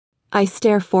I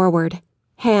stare forward,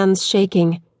 hands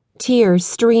shaking, tears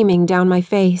streaming down my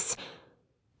face.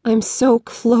 I'm so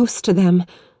close to them.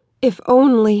 If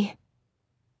only...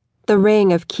 The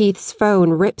ring of Keith's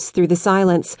phone rips through the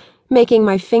silence, making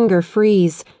my finger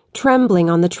freeze, trembling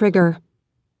on the trigger.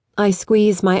 I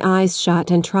squeeze my eyes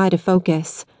shut and try to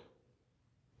focus.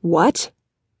 "What?"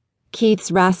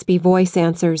 Keith's raspy voice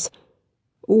answers.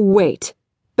 "Wait.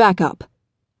 Back up.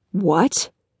 What?"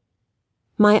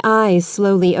 My eyes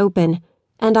slowly open,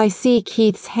 and I see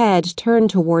Keith's head turn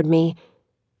toward me.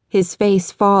 His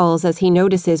face falls as he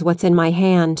notices what's in my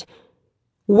hand.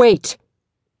 "Wait!"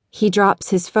 He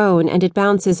drops his phone and it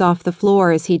bounces off the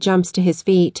floor as he jumps to his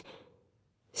feet.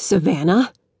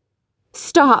 "Savannah?"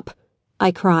 "Stop!"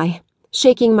 I cry,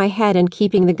 shaking my head and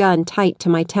keeping the gun tight to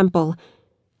my temple.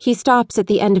 He stops at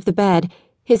the end of the bed,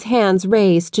 his hands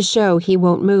raised to show he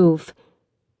won't move.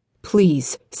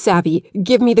 "Please, Savvy,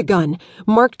 give me the gun.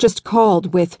 Mark just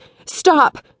called with—"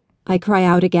 "Stop!" I cry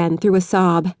out again through a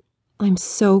sob. I'm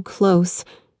so close.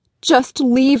 "Just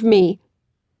leave me."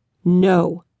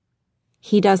 "No."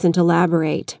 He doesn't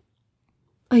elaborate.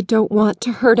 "I don't want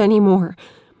to hurt anymore.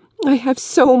 I have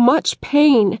so much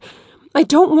pain. I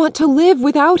don't want to live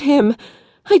without him.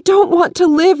 I don't want to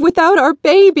live without our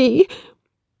baby."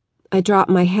 I drop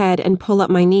my head and pull up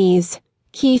my knees.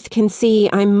 Keith can see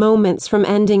I'm moments from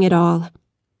ending it all.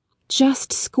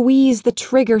 "Just squeeze the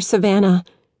trigger, Savannah."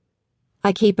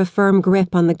 I keep a firm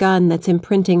grip on the gun that's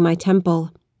imprinting my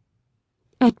temple.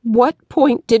 "At what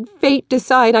point did fate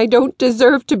decide I don't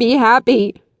deserve to be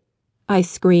happy?" I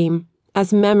scream,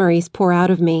 as memories pour out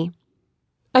of me.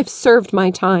 "I've served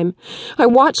my time. I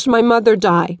watched my mother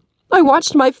die. I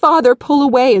watched my father pull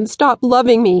away and stop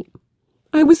loving me.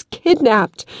 I was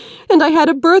kidnapped, and I had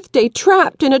a birthday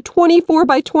trapped in a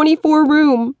 24-by-24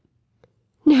 room.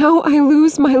 Now I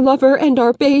lose my lover and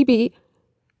our baby.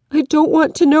 I don't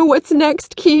want to know what's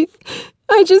next, Keith.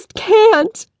 I just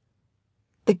can't."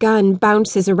 The gun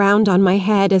bounces around on my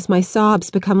head as my sobs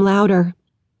become louder.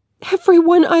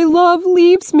 "Everyone I love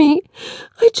leaves me.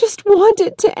 I just want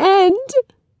it to end."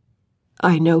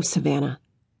 "I know, Savannah."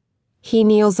 He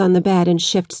kneels on the bed and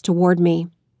shifts toward me.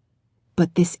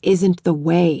 "But this isn't the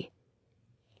way."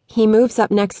 He moves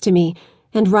up next to me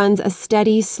and runs a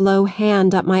steady, slow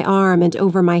hand up my arm and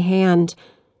over my hand.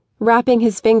 Wrapping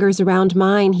his fingers around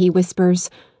mine, he whispers,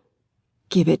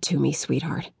 "Give it to me,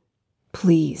 sweetheart.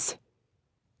 Please."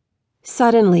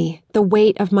 Suddenly, the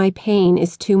weight of my pain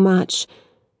is too much.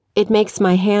 It makes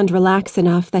my hand relax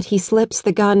enough that he slips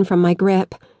the gun from my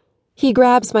grip. He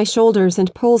grabs my shoulders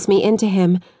and pulls me into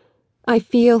him. I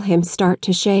feel him start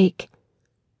to shake.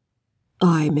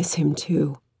 "I miss him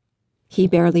too," he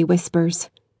barely whispers.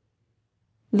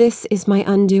 This is my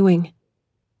undoing.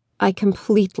 I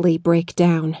completely break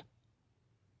down.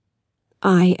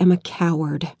 I am a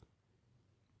coward.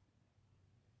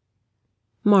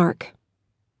 Mark.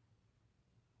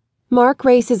 Mark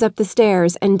races up the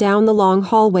stairs and down the long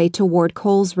hallway toward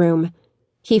Cole's room.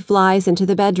 He flies into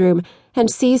the bedroom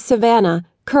and sees Savannah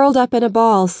curled up in a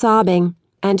ball sobbing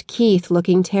and Keith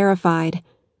looking terrified.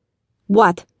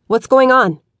 "What? What's going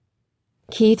on?"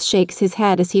 Keith shakes his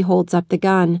head as he holds up the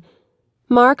gun.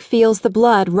 Mark feels the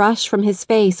blood rush from his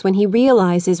face when he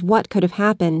realizes what could have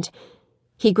happened.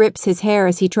 He grips his hair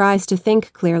as he tries to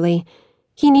think clearly.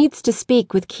 He needs to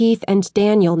speak with Keith and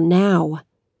Daniel now.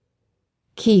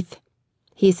 "Keith,"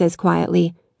 he says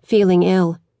quietly, feeling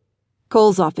ill.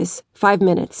 "Cole's office, 5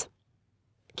 minutes."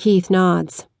 Keith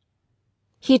nods.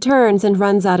 He turns and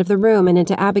runs out of the room and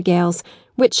into Abigail's,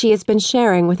 which she has been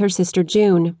sharing with her sister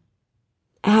June.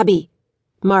 "Abby,"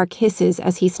 Mark hisses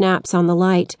as he snaps on the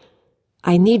light.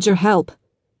 "I need your help."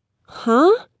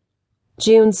 "Huh?"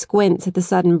 June squints at the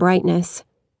sudden brightness.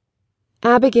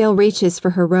 Abigail reaches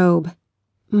for her robe.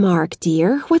 "Mark,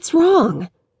 dear, what's wrong?"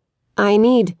 "I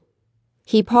need—"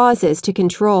 He pauses to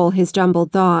control his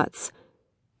jumbled thoughts.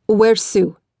 "Where's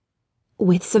Sue?"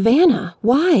 "With Savannah.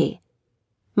 Why?"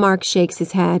 Mark shakes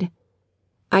his head.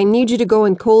 "I need you to go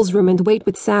in Cole's room and wait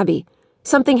with Savvy.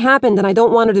 Something happened and I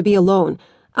don't want her to be alone.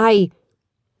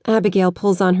 Abigail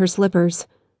pulls on her slippers.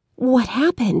 "What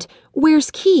happened?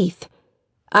 Where's Keith?"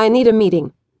 "I need a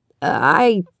meeting.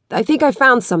 I think I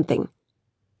found something."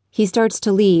 He starts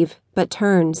to leave, but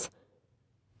turns.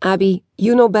 "Abby,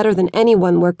 you know better than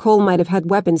anyone where Cole might have had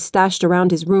weapons stashed around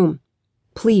his room.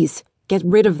 Please, get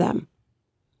rid of them."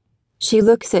 She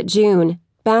looks at June,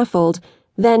 baffled,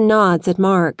 then nods at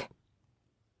Mark.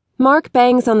 Mark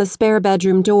bangs on the spare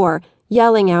bedroom door,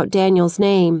 yelling out Daniel's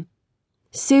name.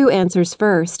 Sue answers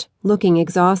first, looking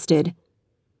exhausted.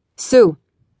 "Sue,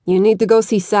 you need to go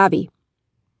see Savvy."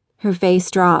 Her face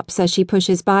drops as she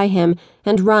pushes by him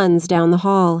and runs down the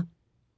hall.